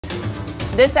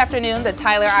This afternoon, the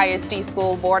Tyler ISD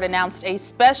School Board announced a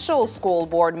special school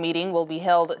board meeting will be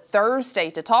held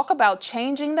Thursday to talk about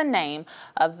changing the name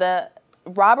of the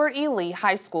Robert E. Lee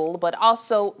High School, but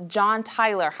also John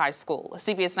Tyler High School.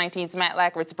 CBS 19's Matt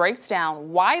Lackritz breaks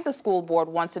down why the school board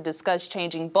wants to discuss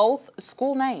changing both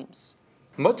school names.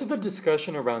 Much of the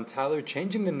discussion around Tyler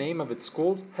changing the name of its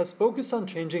schools has focused on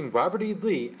changing Robert E.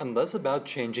 Lee and less about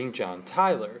changing John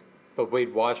Tyler. But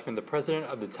Wade Washman, the president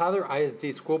of the Tyler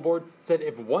ISD School Board, said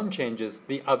if one changes,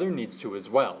 the other needs to as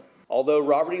well. Although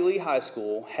Robert E. Lee High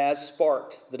School has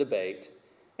sparked the debate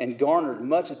and garnered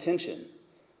much attention,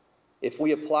 if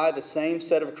we apply the same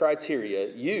set of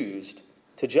criteria used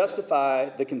to justify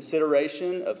the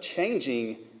consideration of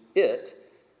changing it,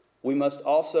 we must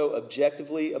also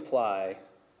objectively apply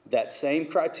that same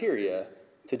criteria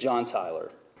to John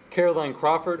Tyler. Caroline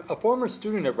Crawford, a former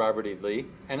student at Robert E. Lee,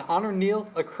 and Honor Neal,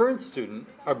 a current student,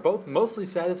 are both mostly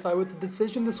satisfied with the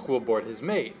decision the school board has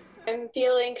made. I'm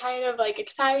feeling kind of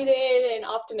excited and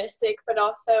optimistic, but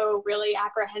also really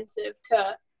apprehensive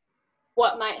to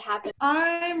what might happen.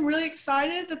 I'm really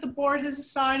excited that the board has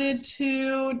decided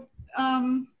to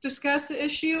discuss the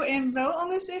issue and vote on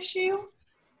this issue.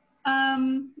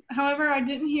 However, I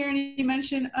didn't hear any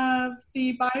mention of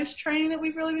the bias training that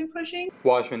we've really been pushing.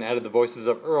 Washman added the voices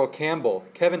of Earl Campbell,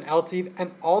 Kevin Eltief,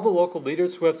 and all the local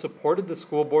leaders who have supported the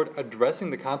school board addressing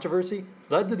the controversy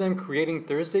led to them creating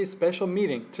Thursday's special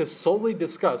meeting to solely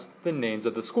discuss the names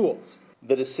of the schools.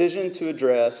 The decision to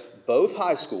address both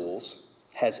high schools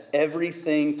has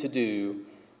everything to do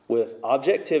with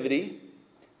objectivity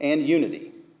and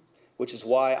unity, which is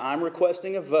why I'm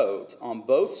requesting a vote on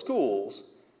both schools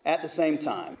at the same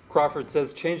time. Crawford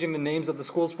says changing the names of the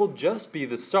schools will just be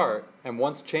the start, and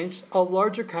once changed, a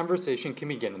larger conversation can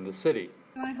begin in the city.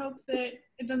 And I hope that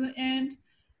it doesn't end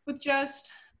with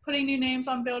just putting new names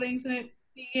on buildings, and it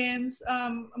begins a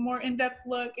more in-depth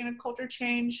look and a culture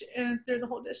change through the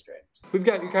whole district. We've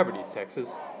got you covered, East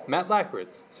Texas. Matt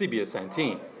Lackritz, CBS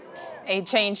 19. A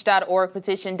Change.org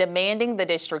petition demanding the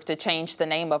district to change the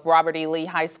name of Robert E. Lee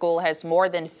High School has more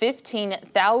than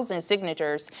 15,000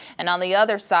 signatures. And on the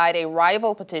other side, a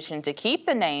rival petition to keep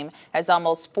the name has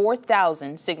almost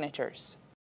 4,000 signatures.